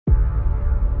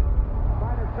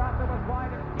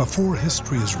Before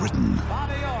history is written,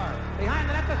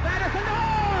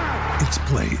 it's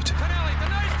played.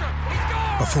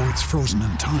 Before it's frozen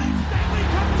in time,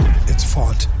 it's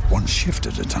fought one shift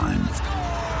at a time.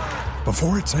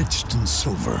 Before it's etched in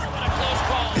silver,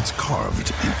 it's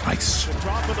carved in ice.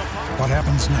 What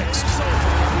happens next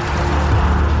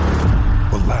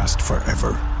will last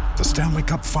forever. The Stanley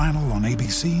Cup Final on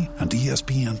ABC and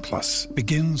ESPN Plus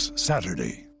begins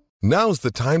Saturday. Now's the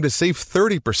time to save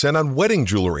 30% on wedding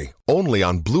jewelry, only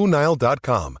on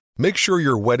BlueNile.com. Make sure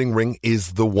your wedding ring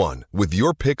is the one with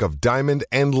your pick of diamond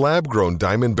and lab-grown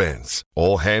diamond bands,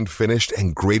 all hand-finished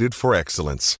and graded for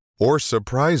excellence. Or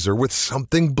surprise her with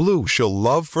something blue she'll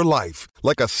love for life,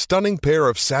 like a stunning pair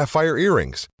of sapphire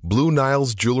earrings. Blue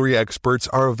Nile's jewelry experts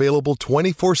are available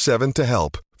 24/7 to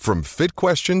help, from fit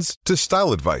questions to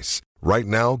style advice. Right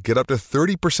now, get up to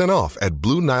 30% off at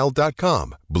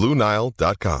BlueNile.com.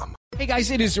 BlueNile.com. Hey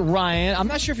guys, it is Ryan. I'm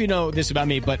not sure if you know this about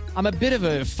me, but I'm a bit of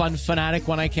a fun fanatic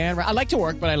when I can. I like to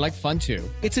work, but I like fun too.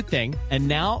 It's a thing. And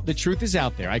now the truth is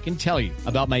out there. I can tell you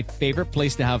about my favorite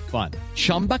place to have fun.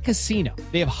 Chumba Casino.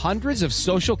 They have hundreds of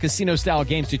social casino style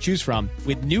games to choose from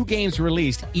with new games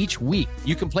released each week.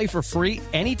 You can play for free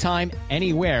anytime,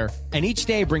 anywhere. And each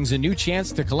day brings a new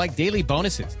chance to collect daily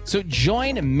bonuses. So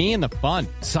join me in the fun.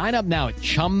 Sign up now at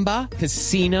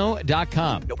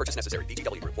ChumbaCasino.com. No purchase necessary.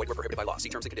 VGW Group. Void where prohibited by law. See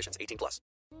terms and conditions. 18+.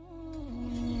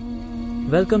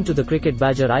 Welcome to the Cricket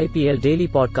Badger IPL Daily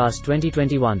Podcast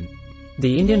 2021.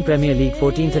 The Indian Premier League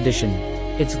 14th edition.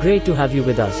 It's great to have you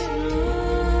with us.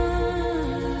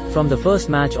 From the first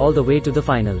match all the way to the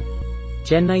final.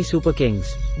 Chennai Super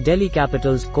Kings, Delhi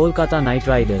Capitals, Kolkata Knight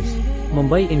Riders,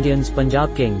 Mumbai Indians,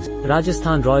 Punjab Kings,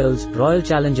 Rajasthan Royals, Royal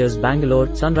Challengers Bangalore,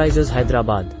 Sunrisers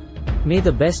Hyderabad. May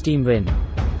the best team win.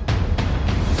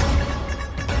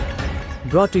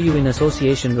 Brought to you in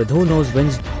association with Who Knows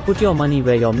Wins. Put your money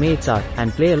where your mates are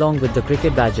and play along with the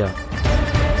Cricket Badger.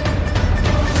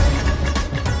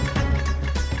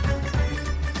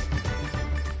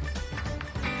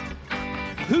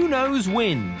 Who Knows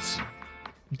Wins.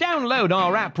 Download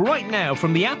our app right now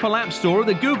from the Apple App Store or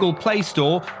the Google Play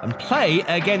Store and play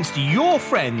against your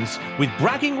friends with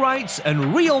bragging rights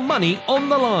and real money on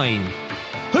the line.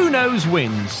 Who Knows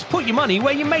Wins. Put your money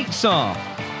where your mates are.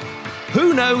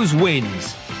 Who Knows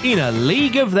Wins, in a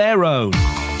league of their own.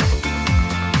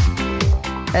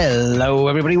 Hello,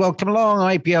 everybody. Welcome along.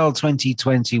 IPL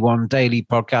 2021 Daily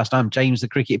Podcast. I'm James, the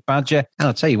Cricket Badger. And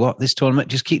I'll tell you what, this tournament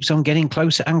just keeps on getting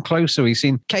closer and closer. We've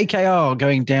seen KKR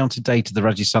going down today to the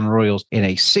Rajasthan Royals in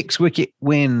a 6-wicket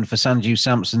win for Sanju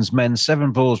Samson's men.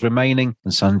 7 balls remaining.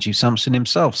 And Sanju Samson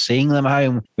himself seeing them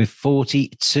home with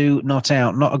 42 not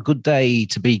out. Not a good day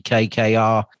to beat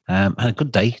KKR. And a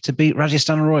good day to beat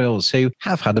Rajasthan Royals, who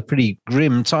have had a pretty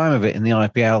grim time of it in the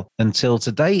IPL until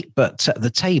today. But the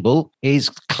table is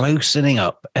closening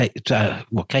up.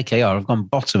 KKR have gone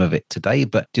bottom of it today,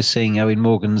 but just seeing Owen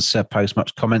Morgan's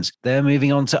post-match comments, they're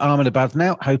moving on to Ahmedabad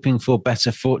now, hoping for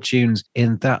better fortunes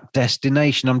in that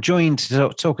destination. I'm joined to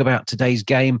talk about today's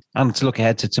game and to look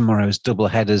ahead to tomorrow's double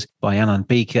headers by Anand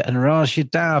Beaker and Raj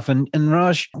Yadav. And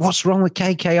Raj, what's wrong with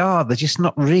KKR? They're just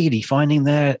not really finding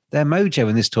their mojo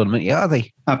in this tournament, are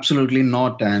they? Absolutely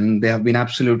not. And they have been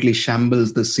absolutely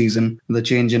shambles this season. The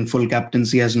change in full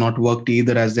captaincy has not worked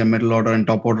either, as their middle order and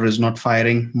top order is not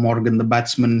firing. Morgan, the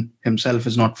batsman himself,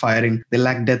 is not firing. They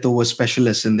lack death over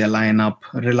specialists in their lineup,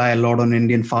 rely a lot on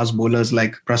Indian fast bowlers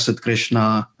like Prasidh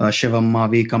Krishna, Shivam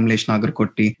Mavi, Kamlesh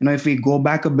Nagarkoti. If we go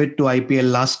back a bit to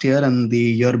IPL last year and the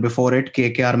year before it,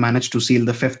 KKR managed to seal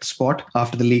the 5th spot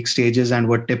after the league stages and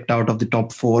were tipped out of the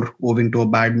top 4 owing to a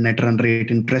bad net run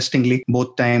rate. Interestingly,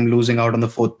 both time losing out on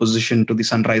the 4th position to the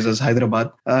Sunrisers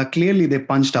Hyderabad. Clearly, they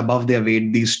punched above their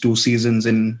weight these 2 seasons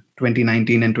in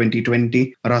 2019 and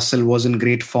 2020. Russell was in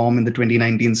great form in the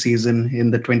 2019 season.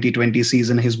 In the 2020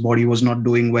 season, his body was not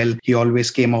doing well. He always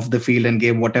came off the field and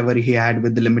gave whatever he had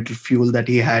with the limited fuel that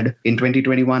he had. In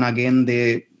 2021, again,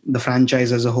 the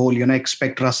franchise as a whole,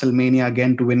 expect Russell Mania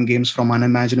again to win games from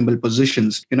unimaginable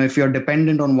positions. If you're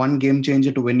dependent on one game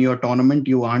changer to win your tournament,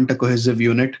 you aren't a cohesive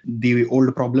unit. The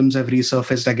old problems have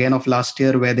resurfaced again of last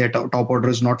year, where their top order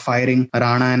is not firing.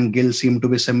 Rana and Gill seem to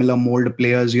be similar mold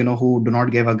players, who do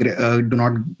not give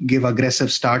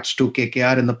aggressive starts to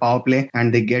KKR in the power play,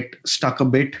 and they get stuck a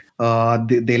bit.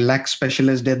 They lack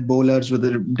specialist death bowlers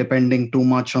depending too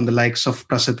much on the likes of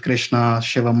Prasidh Krishna,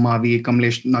 Shivam Mavi,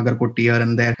 Kamlesh Nagarkot here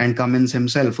and there, and Cummins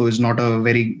himself, who is not a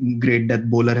very great death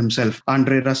bowler himself.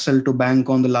 Andre Russell to bank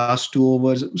on the last 2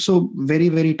 overs. So very,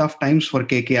 very tough times for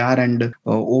KKR, and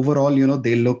overall,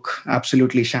 they look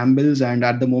absolutely shambles, and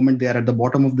at the moment they are at the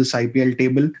bottom of this IPL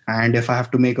table. And if I have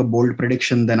to make a bold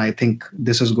prediction, then I think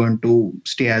this is going to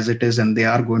stay as it is, and they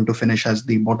are going to finish as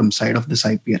the bottom side of this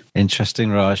IPL.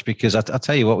 Interesting, Raj, because I'll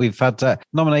tell you what, we've had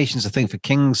nominations, I think, for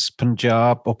Kings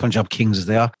Punjab, or Punjab Kings as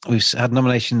they are. We've had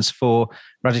nominations for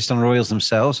Rajasthan Royals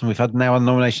themselves, and we've had now a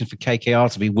nomination for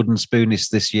KKR to be wooden spoonists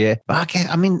this year. But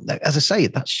I mean, as I say,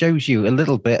 that shows you a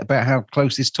little bit about how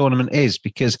close this tournament is,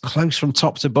 because close from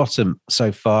top to bottom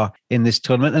so far in this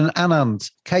tournament. And Anand,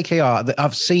 KKR, that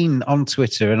I've seen on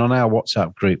Twitter and on our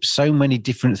WhatsApp group, so many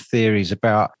different theories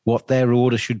about what their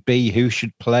order should be, who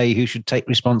should play, who should take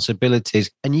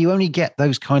responsibilities. And you only get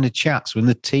those kind of chats when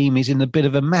the team is in a bit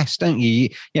of a mess, don't you?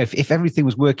 If everything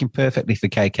was working perfectly for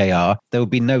KKR, there would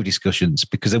be no discussions,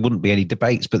 because there wouldn't be any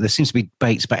debates, but there seems to be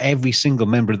debates about every single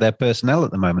member of their personnel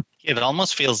at the moment. It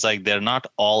almost feels like they're not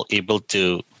all able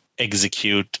to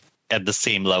execute at the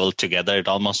same level together. It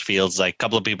almost feels like a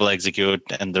couple of people execute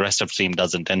and the rest of the team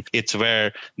doesn't. And it's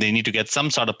where they need to get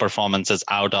some sort of performances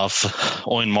out of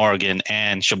Owen Morgan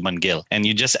and Shubman Gill. And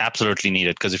you just absolutely need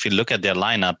it, because if you look at their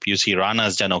lineup, you see Rana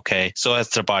has done okay, so has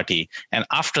Tripathi. And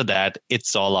after that,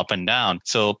 it's all up and down.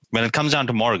 So when it comes down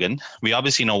to Morgan, we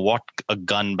obviously know what a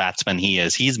gun batsman he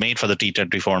is. He's made for the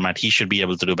T20 format. He should be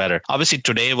able to do better. Obviously,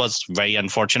 today was very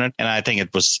unfortunate, and I think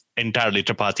it was entirely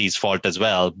Tripathi's fault as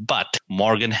well. But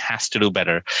Morgan has to do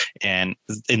better. And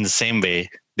in the same way,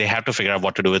 they have to figure out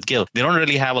what to do with Gill. They don't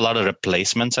really have a lot of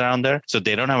replacements around there. So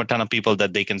they don't have a ton of people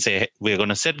that they can say, hey, we're going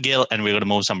to sit Gill and we're going to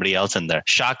move somebody else in there.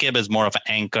 Shakib is more of an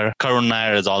anchor. Karun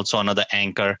Nair is also another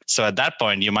anchor. So at that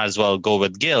point, you might as well go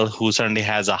with Gill, who certainly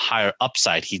has a higher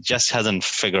upside. He just hasn't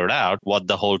figured out what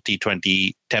the whole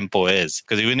T20 tempo is.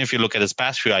 Because even if you look at his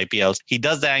past few IPLs, he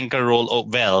does the anchor role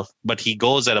well, but he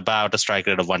goes at about a strike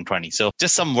rate of 120. So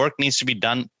just some work needs to be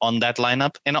done on that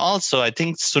lineup. And also, I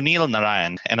think Sunil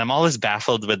Narayan, and I'm always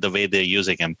baffled with the way they're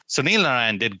using him. Sunil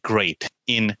Narayan did great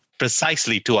in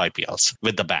precisely 2 IPLs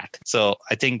with the bat. So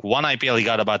I think one IPL he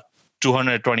got about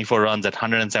 224 runs at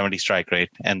 170 strike rate.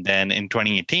 And then in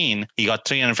 2018, he got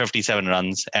 357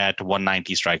 runs at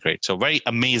 190 strike rate. So very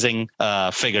amazing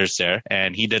figures there.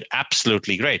 And he did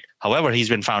absolutely great. However, he's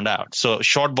been found out. So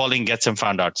short bowling gets him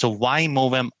found out. So why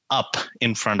move him up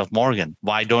in front of Morgan?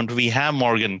 Why don't we have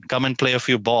Morgan come and play a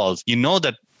few balls? You know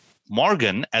that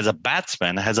Morgan, as a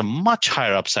batsman, has a much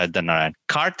higher upside than Narayan.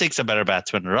 Karthik's a better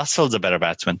batsman. Russell's a better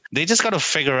batsman. They just got to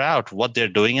figure out what they're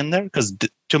doing in there, because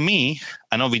to me,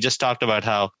 I know we just talked about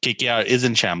how KKR is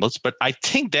in shambles, but I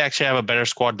think they actually have a better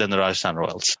squad than the Rajasthan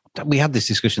Royals. We had this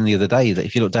discussion the other day that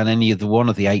if you look down any of the one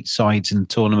of the 8 sides in the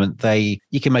tournament,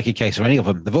 you can make a case for any of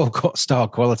them. They've all got star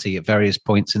quality at various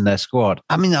points in their squad.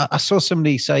 I mean, I saw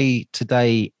somebody say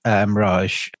today,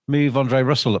 Raj, move Andre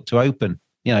Russell up to open.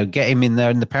 Get him in there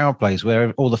in the power plays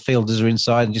where all the fielders are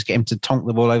inside and just get him to tonk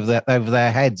the ball over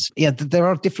their heads. Yeah, there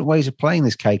are different ways of playing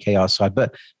this KKR side,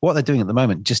 but what they're doing at the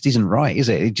moment just isn't right, is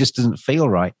it? It just doesn't feel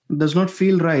right. It does not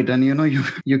feel right. And,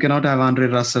 you cannot have Andre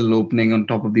Russell opening on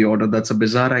top of the order. That's a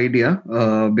bizarre idea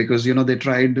because, they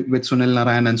tried with Sunil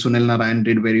Narayan, and Sunil Narayan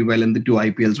did very well in the 2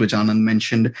 IPLs, which Anand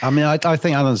mentioned. I mean, I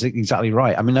think Anand's exactly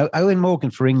right. I mean, Owen Morgan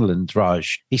for England,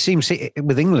 Raj, he seems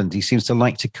to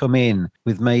like to come in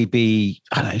with maybe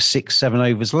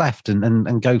 6-7 overs left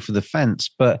and go for the fence.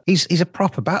 But he's a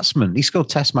proper batsman. He scored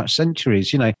test match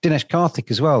centuries. Dinesh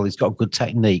Karthik as well. He's got good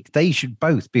technique. They should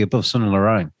both be above Sunil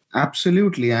Narayan.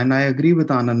 Absolutely. And I agree with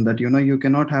Anand that, you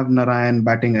cannot have Narayan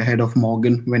batting ahead of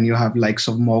Morgan when you have likes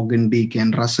of Morgan, DK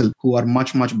and Russell, who are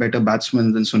much, much better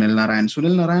batsmen than Sunil Narayan.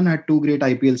 Sunil Narayan had 2 great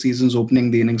IPL seasons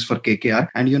opening the innings for KKR.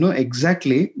 And,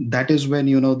 exactly that is when,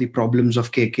 the problems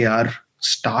of KKR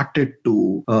started to,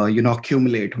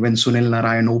 accumulate when Sunil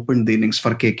Narayan opened the innings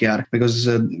for KKR, because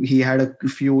he had a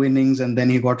few innings and then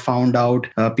he got found out.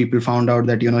 People found out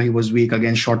that, he was weak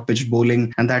against short pitch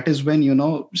bowling. And that is when,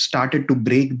 started to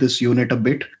break this unit a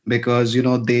bit, because,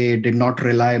 they did not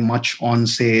rely much on,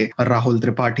 say, Rahul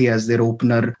Tripathi as their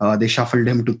opener. They shuffled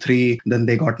him to 3. Then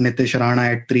they got Nitish Rana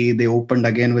at 3. They opened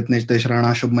again with Nitish Rana.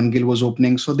 Shubman Gill was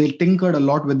opening. So they tinkered a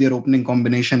lot with their opening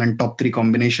combination and top 3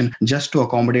 combination just to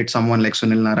accommodate someone like like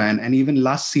Sunil Narayan. And even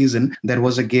last season, there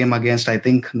was a game against, I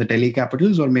think, the Delhi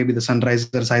Capitals or maybe the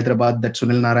Sunrisers Hyderabad that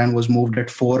Sunil Narayan was moved at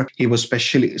 4. He was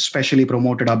specially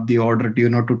promoted up the order,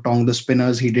 to tong the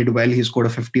spinners. He did well. He scored a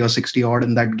 50 or 60 odd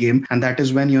in that game. And that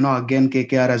is when, again,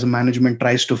 KKR as a management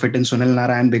tries to fit in Sunil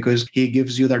Narayan because he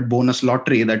gives you that bonus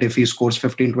lottery that if he scores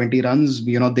 15, 20 runs,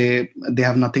 they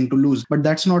have nothing to lose. But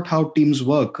that's not how teams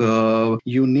work.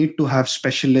 You need to have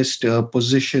specialist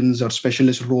positions or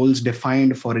specialist roles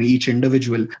defined for each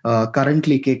individual.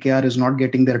 Currently, KKR is not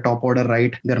getting their top order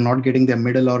right. They're not getting their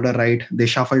middle order right. They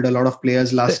shuffled a lot of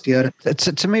players last year.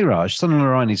 To me, Raj, Sunil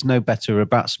Narayan is no better a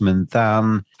batsman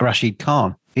than Rashid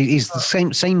Khan. He's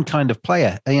the same kind of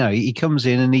player. He comes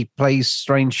in and he plays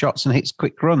strange shots and hits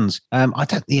quick runs.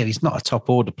 He's not a top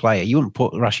order player. You wouldn't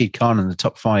put Rashid Khan in the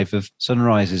top 5 of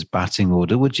Sunrisers batting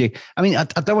order, would you? I mean, I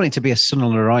don't want it to be a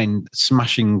Sunil Narayan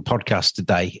smashing podcast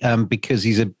today because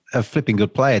he's a flipping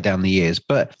good player down the years.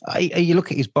 But you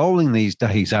look at his bowling these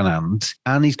days, Anand,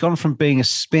 and he's gone from being a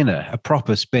spinner, a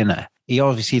proper spinner. He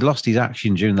obviously lost his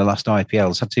action during the last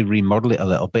IPLs, had to remodel it a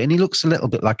little bit, and he looks a little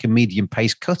bit like a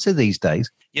medium-pace cutter these days.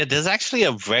 Yeah, there's actually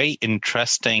a very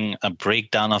interesting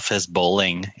breakdown of his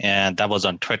bowling, and that was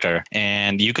on Twitter.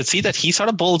 And you could see that he sort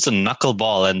of bowls a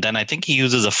knuckleball, and then I think he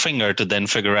uses a finger to then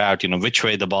figure out, which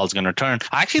way the ball's going to turn.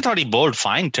 I actually thought he bowled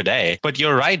fine today, but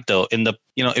you're right, though.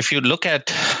 If you look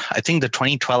at, I think the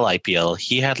 2012 IPL,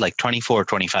 he had like 24 or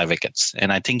 25 wickets.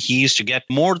 And I think he used to get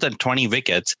more than 20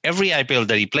 wickets every IPL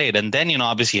that he played. And then,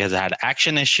 obviously he has had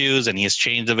action issues and he has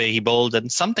changed the way he bowled,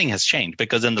 and something has changed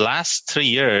because in the last 3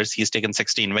 years, he's taken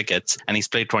 16 wickets and he's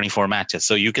played 24 matches.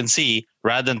 So you can see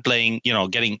rather than playing,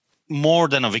 getting more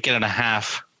than a wicket and a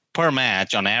half per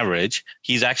match on average,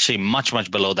 he's actually much, much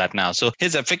below that now. So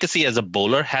his efficacy as a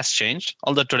bowler has changed,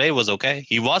 although today was okay.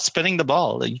 He was spinning the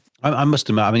ball. I must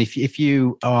admit, I mean, if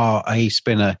you are a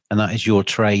spinner and that is your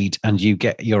trade and you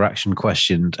get your action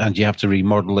questioned and you have to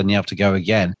remodel and you have to go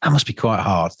again, that must be quite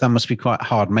hard. That must be quite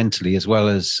hard mentally as well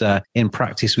as in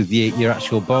practice with your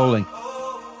actual bowling.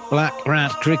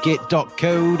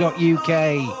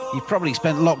 blackratcricket.co.uk. You've probably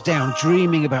spent lockdown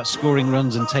dreaming about scoring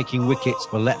runs and taking wickets.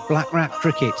 Well, let Black Rat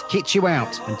Cricket hit you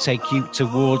out and take you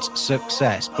towards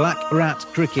success.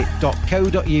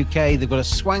 blackratcricket.co.uk. They've got a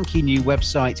swanky new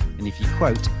website, and if you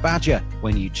quote Badger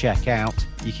when you check out,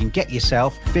 you can get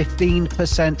yourself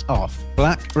 15% off.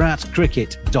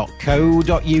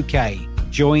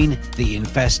 blackratcricket.co.uk. Join the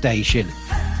infestation.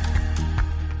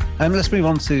 Let's move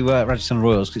on to Rajasthan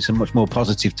Royals, because it's a much more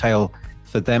positive tale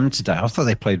for them today. I thought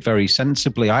they played very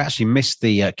sensibly. I actually missed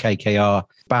the KKR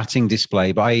batting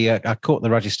display, but I caught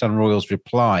the Rajasthan Royals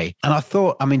reply. And I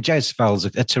thought, Jez Fell's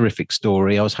a terrific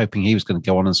story. I was hoping he was going to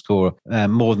go on and score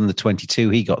more than the 22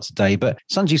 he got today. But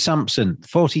Sanju Samson,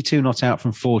 42 not out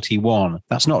from 41.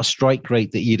 That's not a strike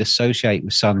rate that you'd associate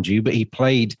with Sanju, but he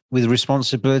played with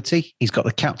responsibility. He's got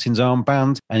the captain's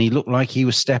armband and he looked like he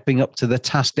was stepping up to the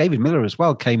task. David Miller as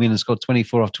well came in and scored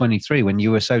 24 off 23 when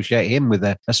you associate him with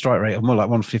a strike rate of more like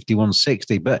 150,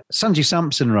 160. But Sanju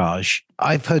Samson, Raj,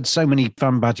 I've heard so many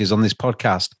fan badges on this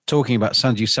podcast talking about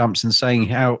Sanju Samson, saying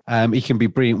how he can be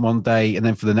brilliant one day and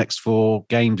then for the next 4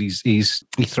 games he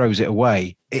throws it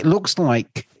away. It looks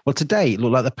like, well, today it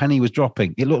looked like the penny was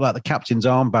dropping. It looked like the captain's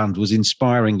armband was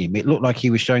inspiring him. It looked like he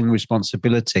was showing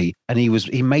responsibility, and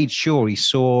he made sure he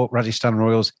saw Rajasthan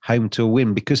Royals home to a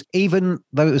win, because even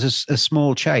though it was a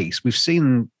small chase, we've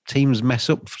seen teams mess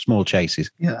up small chases.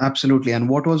 Yeah, absolutely. And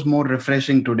what was more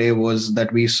refreshing today was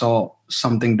that we saw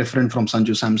something different from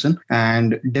Sanju Samson,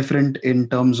 and different in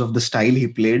terms of the style he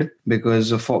played,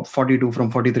 because 42 from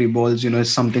 43 balls,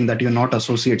 is something that you not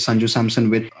associate Sanju Samson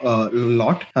with a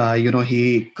lot.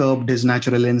 He curbed his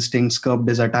natural instincts, curbed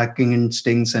his attacking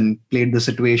instincts, and played the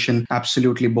situation,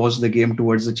 absolutely bossed the game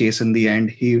towards the chase in the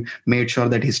end. He made sure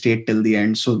that he stayed till the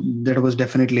end. So that was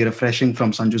definitely refreshing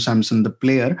from Sanju Samson, the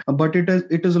player. But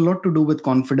it is a lot to do with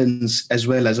confidence as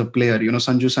well as a player.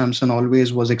 Sanju Samson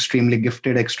always was extremely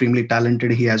gifted, extremely talented.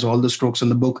 He has all the strokes in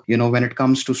the book. When it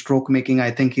comes to stroke making, I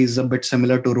think he's a bit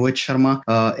similar to Rohit Sharma.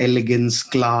 Elegance,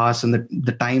 class, and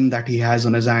the time that he has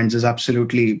on his hands is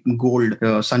absolutely gold.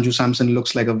 Sanju Samson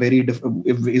looks like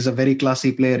is a very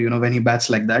classy player, when he bats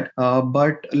like that.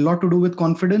 But a lot to do with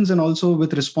confidence and also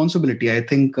with responsibility. I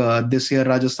think this year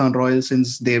Rajasthan Royals,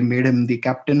 since they made him the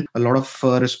captain, a lot of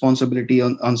responsibility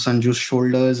on Sanju's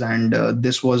shoulders, and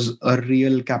this was a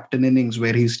real captain innings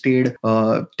where he stayed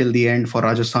till the end for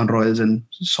Rajasthan Royals and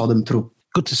saw them through.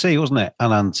 Good to see, wasn't it,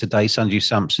 Anand, today, Sanju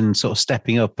Samson sort of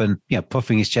stepping up and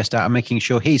puffing his chest out and making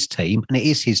sure his team, and it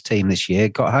is his team this year,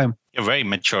 got home. You're very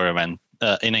mature, man.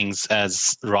 innings,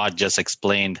 as Raj just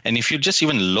explained. And if you just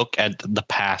even look at the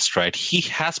past, right, he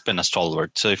has been a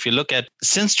stalwart. So if you look at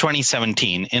since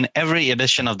 2017, in every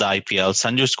edition of the IPL,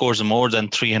 Sanju scores more than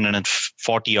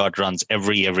 340 odd runs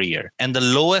every year. And the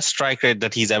lowest strike rate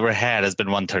that he's ever had has been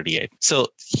 138. So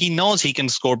he knows he can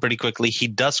score pretty quickly. He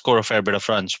does score a fair bit of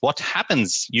runs. What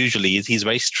happens usually is he's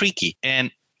very streaky.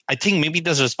 And I think maybe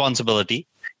this responsibility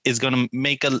is going to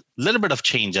make a little bit of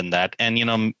change in that and,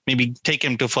 maybe take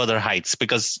him to further heights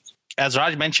because, as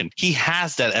Raj mentioned, he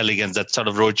has that elegance that sort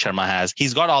of Rohit Sharma has.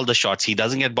 He's got all the shots. He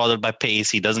doesn't get bothered by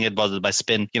pace. He doesn't get bothered by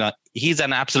spin. He's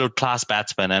an absolute class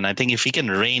batsman. And I think if he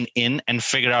can rein in and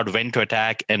figure out when to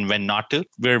attack and when not to,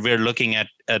 we're looking at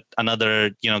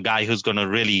another, guy who's going to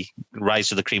really rise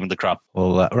to the cream of the crop.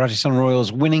 Well, Rajasthan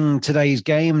Royals winning today's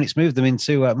game, and it's moved them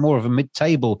into more of a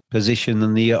mid-table position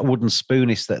than the wooden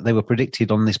spoonists that they were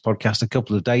predicted on this podcast a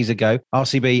couple of days ago.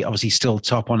 RCB obviously still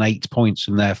top on 8 points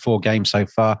from their 4 games so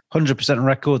far. 100%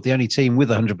 record, the only team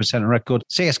with a 100% record.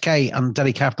 CSK and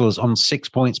Delhi Capitals on 6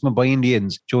 points. Mumbai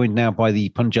Indians joined now by the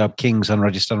Punjab Kings and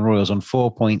Rajasthan Royals on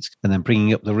 4 points, and then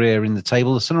bringing up the rear in the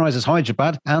table, the Sunrisers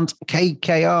Hyderabad and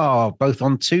KKR both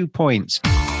on 2 points.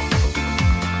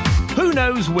 Who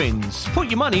Knows Wins? Put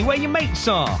your money where your mates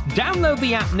are. Download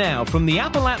the app now from the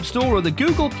Apple App Store or the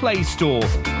Google Play Store.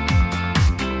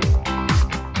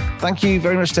 Thank you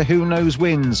very much to Who Knows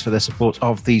Wins for their support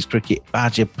of these Cricket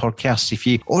Badger podcasts. If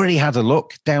you already had a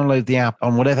look, download the app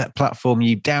on whatever platform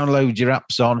you download your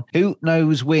apps on. Who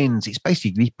Knows Wins? It's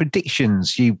basically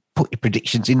predictions. You put your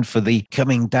predictions in for the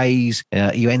coming days.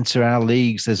 You enter our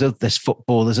leagues. There's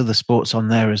football. There's other sports on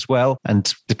there as well.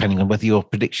 And depending on whether your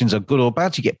predictions are good or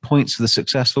bad, you get points for the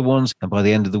successful ones. And by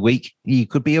the end of the week, you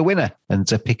could be a winner and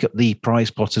pick up the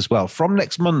prize pot as well. From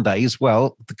next Monday as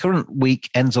well, the current week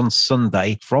ends on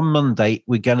Sunday. From Monday,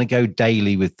 we're going to go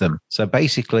daily with them. So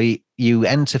basically, you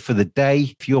enter for the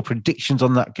day. If your predictions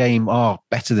on that game are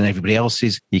better than everybody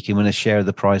else's, you can win a share of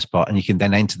the prize pot and you can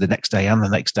then enter the next day and the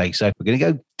next day. So we're going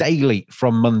to go daily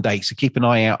from Monday. So keep an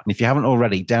eye out. And if you haven't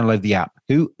already, download the app.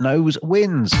 Who Knows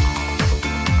Wins?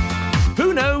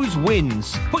 Who Knows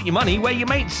Wins? Put your money where your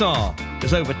mates are.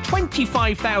 There's over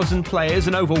 25,000 players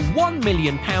and over £1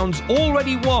 million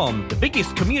already won. The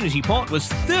biggest community pot was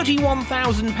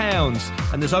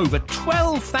 £31,000 and there's over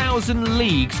 12,000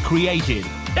 leagues created.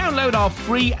 Download our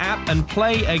free app and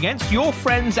play against your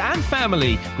friends and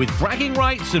family with bragging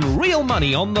rights and real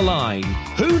money on the line.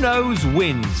 Who Knows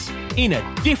Wins in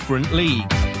a different league.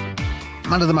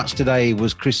 Man of the match today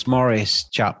was Chris Morris,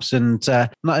 chaps, and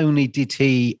not only did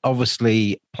he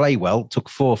obviously play well, took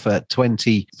 4 for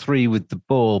 23 with the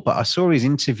ball, but I saw his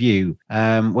interview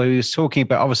where he was talking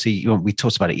about, obviously, we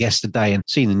talked about it yesterday and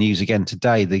seen the news again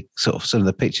today, the sort of some of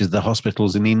the pictures of the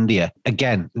hospitals in India.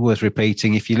 Again, worth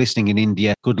repeating, if you're listening in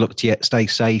India, good luck to you, stay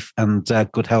safe and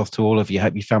good health to all of you.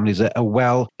 Hope your families are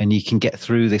well and you can get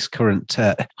through this current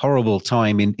horrible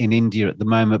time in India at the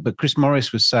moment. But Chris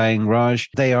Morris was saying, Raj,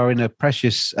 they are in a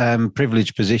precious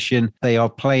privileged position. They are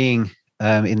playing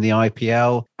in the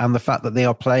IPL, and the fact that they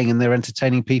are playing and they're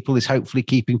entertaining people is hopefully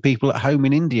keeping people at home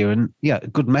in India. And yeah, a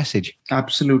good message.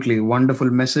 Absolutely. Wonderful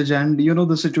message. And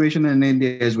the situation in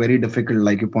India is very difficult,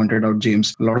 like you pointed out,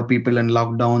 James. A lot of people in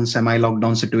lockdown,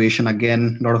 semi-lockdown situation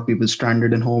again, a lot of people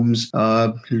stranded in homes,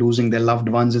 losing their loved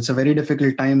ones. It's a very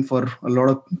difficult time for a lot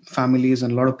of families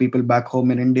and a lot of people back home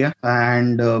in India.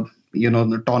 And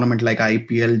the tournament like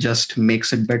IPL just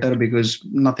makes it better, because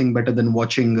nothing better than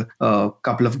watching a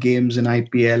couple of games in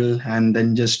IPL and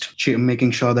then just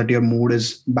making sure that your mood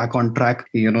is back on track.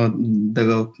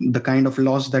 The kind of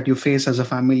loss that you face as a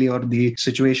family or the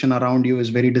situation around you is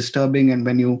very disturbing. And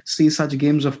when you see such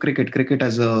games of cricket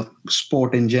as a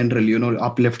sport in general,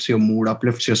 uplifts your mood,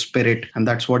 uplifts your spirit. And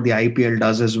that's what the IPL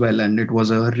does as well. And it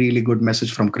was a really good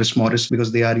message from Chris Morris,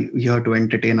 because they are here to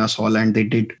entertain us all, and they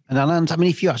did. And Anand, I mean,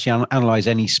 if you actually analyse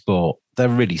any sport, they're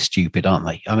really stupid, aren't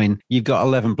they? I mean, you've got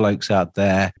 11 blokes out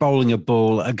there bowling a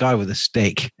ball, a guy with a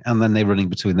stick, and then they're running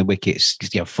between the wickets.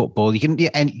 Football, you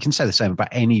can say the same about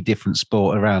any different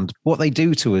sport around. What they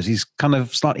do to us is kind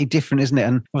of slightly different, isn't it?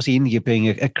 And obviously, India being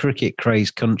a cricket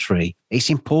crazed country, it's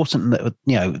important that,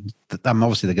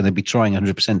 obviously they're going to be trying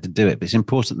 100% to do it, but it's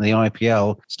important that the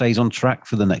IPL stays on track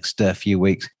for the next few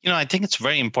weeks. I think it's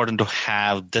very important to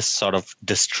have this sort of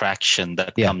distraction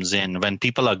that comes in when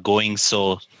people are going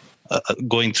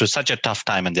through such a tough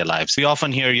time in their lives. We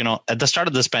often hear, at the start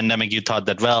of this pandemic, you thought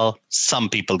that, well, some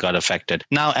people got affected.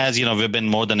 Now, as we've been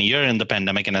more than a year in the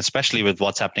pandemic, and especially with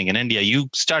what's happening in India, you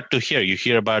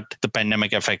hear about the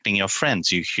pandemic affecting your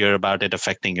friends. You hear about it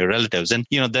affecting your relatives. And,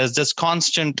 there's this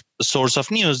constant source of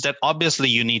news that obviously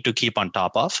you need to keep on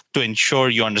top of to ensure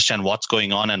you understand what's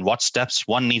going on and what steps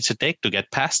one needs to take to get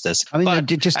past this. I mean,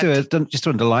 just to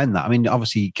underline that, I mean,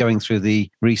 obviously going through the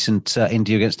recent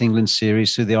India against England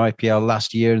series, through the IPL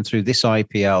last year and through this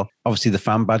IPL, obviously the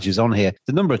fan badges on here.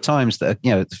 The number of times that,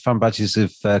 the fan badges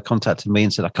have contacted me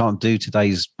and said, I can't do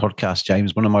today's podcast,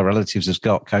 James. One of my relatives has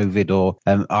got COVID, or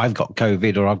I've got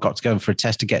COVID, or I've got to go in for a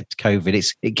test to get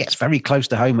COVID. It gets very close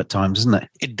to home at times, doesn't it?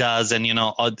 It does. And,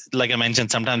 like I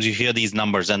mentioned, sometimes you hear these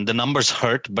numbers and the numbers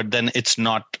hurt, but then it's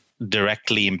not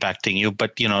directly impacting you.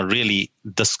 But, really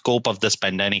the scope of this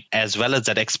pandemic, as well as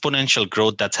that exponential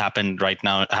growth that's happening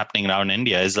around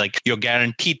India, is like you're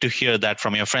guaranteed to hear that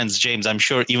from your friends. James, I'm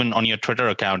sure even on your Twitter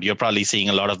account, you're probably seeing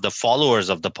a lot of the followers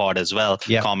of the pod as well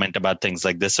comment about things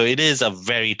like this. So it is a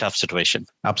very tough situation.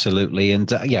 Absolutely.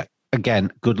 And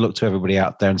again, good luck to everybody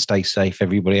out there and stay safe,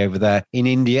 everybody over there in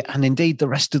India and indeed the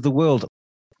rest of the world.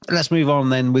 Let's move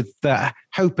on then with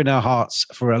hope in our hearts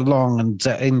for a long and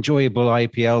enjoyable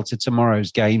IPL to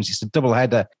tomorrow's games. It's a double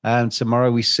header. And tomorrow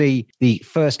we see the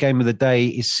first game of the day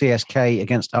is CSK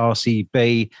against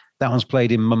RCB. That one's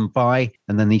played in Mumbai.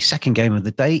 And then the second game of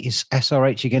the day is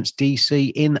SRH against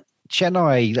DC in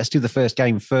Chennai. Let's do the first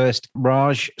game first.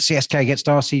 Raj, CSK against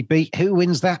RCB. Who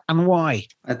wins that and why?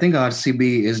 I think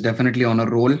RCB is definitely on a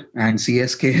roll and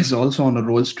CSK is also on a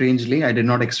roll. Strangely, I did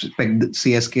not expect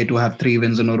CSK to have 3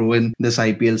 wins in a row in this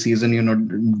IPL season.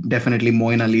 Definitely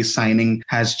Moeen Ali's signing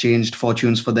has changed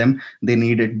fortunes for them. They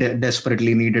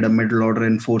desperately needed a middle order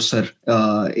enforcer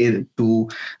to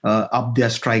up their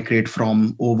strike rate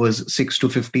from overs 6 to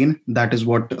 15. That is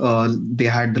what they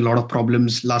had a lot of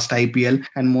problems last IPL,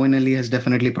 and Moeen Ali has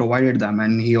definitely provided them,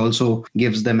 and he also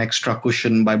gives them extra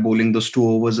cushion by bowling those 2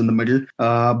 overs in the middle.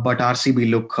 But RCB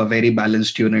look a very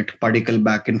balanced unit. Padikkal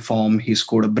back in form. He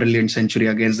scored a brilliant century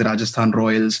against the Rajasthan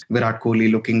Royals. Virat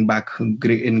Kohli looking back in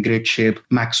great shape.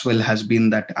 Maxwell has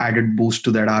been that added boost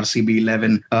to that RCB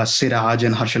 11. Siraj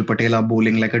and Harshal Patel are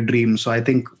bowling like a dream. So I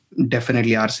think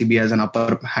definitely RCB has an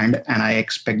upper hand, and I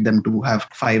expect them to have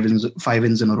 5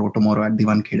 wins in a row tomorrow at the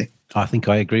Wankhede. I think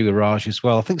I agree with Raj as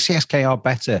well. I think CSK are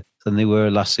better than they were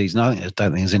last season. I don't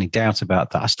think there's any doubt about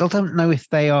that. I still don't know if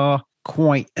they are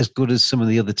quite as good as some of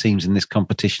the other teams in this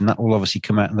competition. That will obviously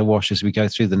come out in the wash as we go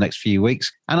through the next few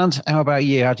weeks. Anand, how about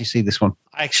you? How do you see this one?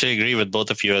 I actually agree with both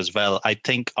of you as well. I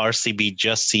think RCB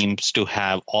just seems to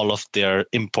have all of their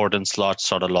important slots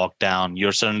sort of locked down.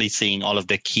 You're certainly seeing all of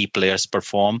their key players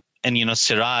perform. And,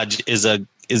 Siraj is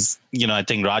I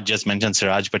think Raj just mentioned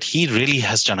Siraj, but he really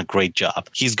has done a great job.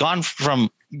 He's gone from,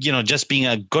 just being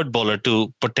a good bowler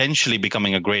to potentially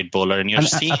becoming a great bowler. And you're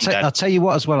seeing that. I'll tell you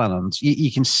what as well, Anand, you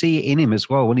can see it in him as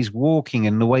well when he's walking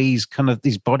and the way he's kind of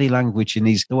his body language and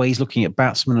the way he's looking at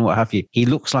batsmen and what have you. He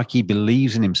looks like he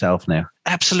believes in himself now.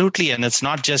 Absolutely. And it's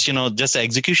not just, just the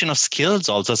execution of skills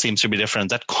also seems to be different.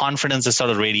 That confidence is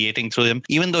sort of radiating through him.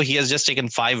 Even though he has just taken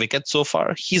 5 wickets so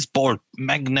far, he's bowled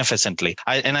magnificently.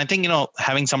 I think,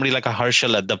 having somebody like a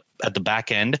Harshal at the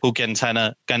back end who can kind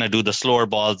of do the slower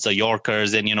balls, the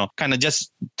Yorkers, and, kind of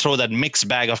just throw that mixed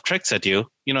bag of tricks at you,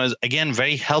 is again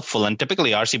very helpful. And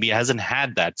typically RCB hasn't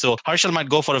had that. So Harshal might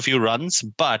go for a few runs,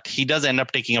 but he does end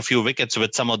up taking a few wickets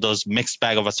with some of those mixed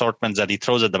bag of assortments that he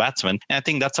throws at the batsman. And I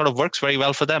think that sort of works very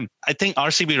well for them. I think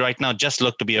RCB right now just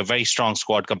look to be a very strong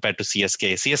squad compared to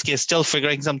CSK. CSK is still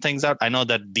figuring some things out. I know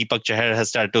that Deepak Chahar has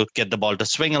started to get the ball to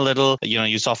swing a little.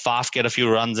 You saw Faf get a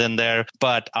few runs in there,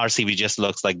 but RCB just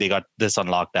looks like they got this on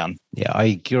lockdown. Yeah, I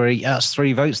agree. That's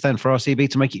 3 votes then for RCB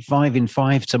to make it 5 in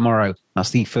 5 tomorrow.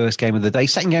 That's the first game of the day.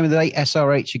 Second game of the day,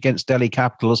 SRH against Delhi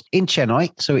Capitals in Chennai.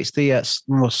 So it's the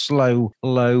more slow,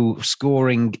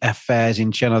 low-scoring affairs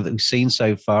in Chennai that we've seen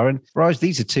so far. And Raj,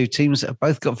 these are 2 teams that have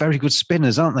both got very good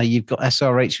spinners, aren't they? You've got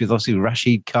SRH with obviously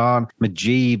Rashid Khan,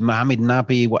 Majid, Mohammad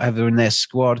Nabi, whatever in their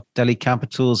squad. Delhi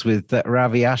Capitals with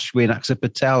Ravi Ashwin, Axar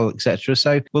Patel, etc.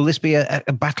 So will this be a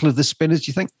battle of the spinners, do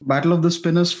you think? Battle of the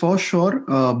spinners for sure.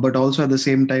 But also at the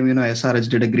same time, SRH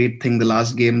did a great thing the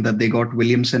last game that they got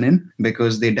Williamson in,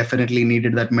 because they definitely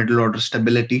needed that middle order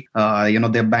stability.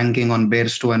 They're banking on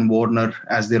Bairstow and Warner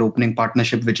as their opening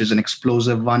partnership, which is an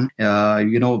explosive one.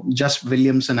 Just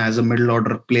Williamson as a middle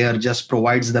order player just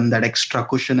provides them that extra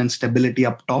cushion and stability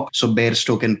up top. So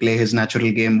Bairstow can play his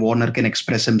natural game. Warner can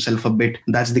express himself a bit.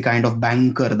 That's the kind of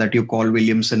banker that you call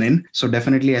Williamson in. So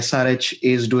definitely SRH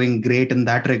is doing great in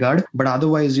that regard. But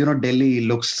otherwise, Delhi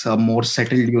looks a more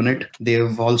settled unit.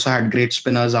 They've also had great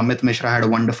spinners. Amit Mishra had a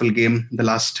wonderful game the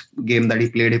last game that he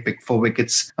played, he picked 4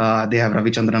 wickets. They have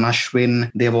Ravichandran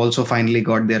Ashwin. They've also finally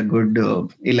got their good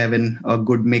 11, a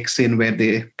good mix in where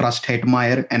they trust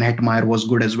Hetmeyer, and Hetmeyer was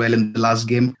good as well in the last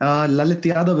game. Lalit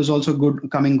Yadav is also good,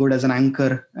 coming good as an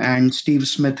anchor, and Steve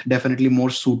Smith definitely more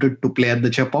suited to play at the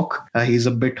Chepauk. He's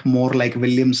a bit more like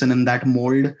Williamson in that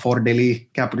mold for Delhi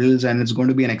Capitals, and it's going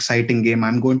to be an exciting game.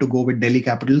 I'm going to go with Delhi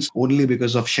Capitals only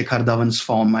because of Shikhar Dhawan's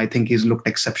form. I think he's looked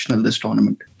exceptional this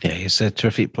tournament. Yeah, he's a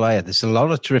terrific player. There's a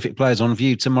lot of terrific players on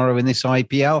view tomorrow in this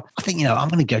IPL. I think, I'm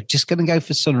going to go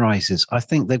for Sunrisers. I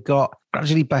think they've got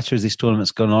gradually better as this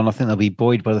tournament's gone on. I think they'll be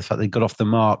buoyed by the fact they got off the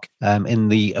mark in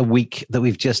the week that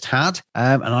we've just had.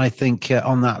 And I think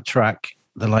on that track,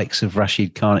 the likes of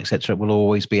Rashid Khan, etc., will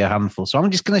always be a handful. So I'm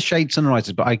just going to shade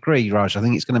Sunrisers, but I agree, Raj. I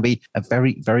think it's going to be a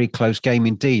very, very close game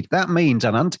indeed. That means,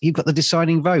 Anand, you've got the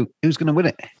deciding vote. Who's going to win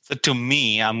it? So to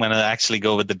me, I'm going to actually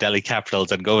go with the Delhi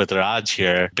Capitals and go with Raj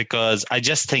here, because I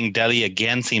just think Delhi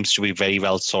again seems to be very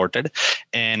well sorted.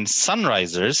 And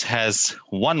Sunrisers has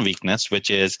one weakness, which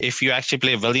is if you actually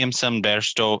play Williamson,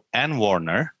 Bairstow and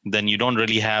Warner, then you don't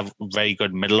really have very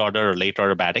good middle order or late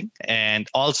order batting. And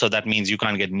also that means you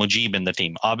can't get Mujib in the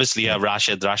team. Obviously, you have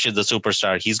Rashid. Rashid's the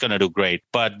superstar. He's going to do great.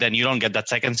 But then you don't get that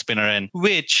second spinner in,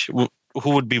 who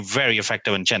would be very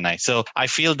effective in Chennai. So I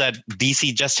feel that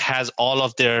DC just has all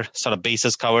of their sort of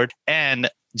bases covered, and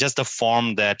just the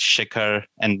form that Shikhar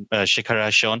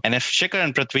has shown. And if Shikhar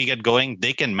and Prithvi get going,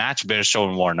 they can match Bairstow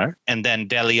and Warner. And then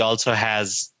Delhi also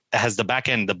has the back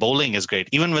end. The bowling is great.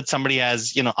 Even with somebody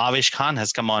as, Avesh Khan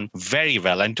has come on very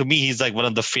well. And to me, he's like one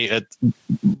of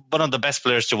the best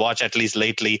players to watch, at least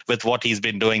lately, with what he's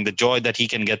been doing, the joy that he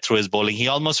can get through his bowling. He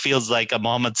almost feels like a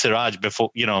Mohammad Siraj before,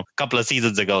 a couple of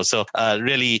seasons ago. So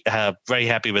really very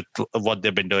happy with what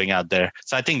they've been doing out there.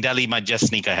 So I think Delhi might just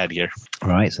sneak ahead here. All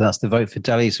right, so that's the vote for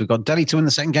Delhi. So we've got Delhi to win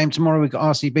the second game tomorrow. We've got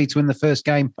RCB to win the first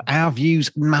game. But our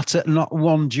views matter not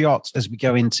one jot as we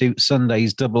go into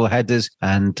Sunday's double headers,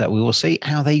 and we will see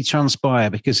how they transpire,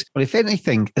 because, well, if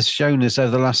anything has shown us over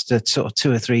the last sort of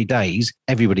 2 or 3 days,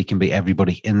 everybody can beat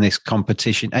everybody in this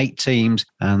competition. 8 teams,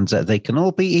 and they can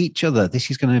all beat each other.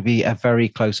 This is going to be a very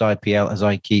close IPL, as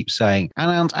I keep saying.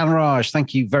 Anand and Raj,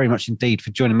 thank you very much indeed for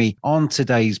joining me on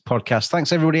today's podcast.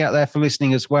 Thanks everybody out there for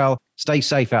listening as well. Stay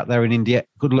safe out there in India.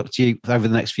 Good luck to you over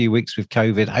the next few weeks with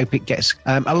COVID. Hope it gets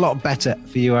a lot better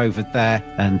for you over there.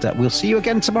 And we'll see you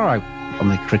again tomorrow on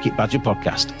the Cricket Badger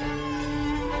podcast.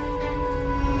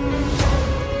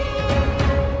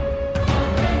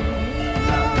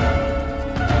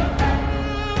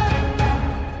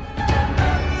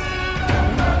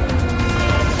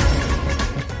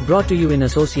 Brought to you in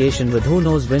association with Who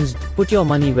Knows Wins. Put your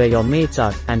money where your mates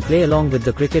are and play along with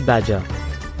the Cricket Badger.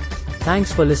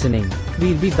 Thanks for listening.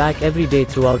 We'll be back every day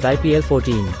throughout IPL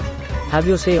 14. Have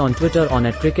your say on Twitter on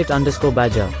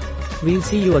 @cricket_badger. We'll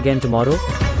see you again tomorrow.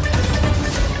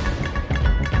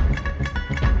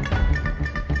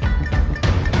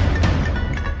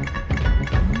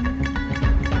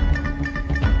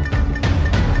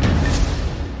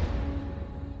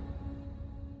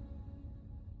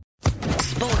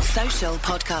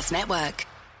 Podcast Network.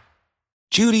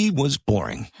 Judy was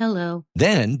boring. Hello.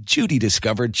 Then Judy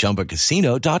discovered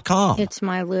ChumbaCasino.com. It's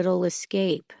my little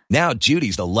escape. Now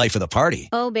Judy's the life of the party.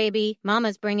 Oh, baby,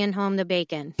 mama's bringing home the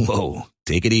bacon. Whoa,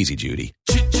 take it easy, Judy.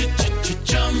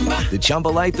 The Chumba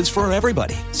life is for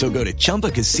everybody. So go to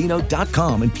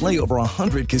ChumbaCasino.com and play over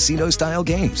 100 casino-style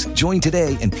games. Join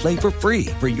today and play for free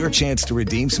for your chance to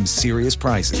redeem some serious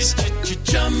prizes.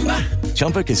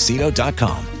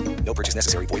 ChumbaCasino.com. No purchase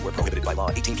necessary. Void where prohibited by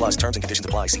law. 18+ terms and conditions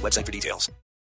apply. See website for details.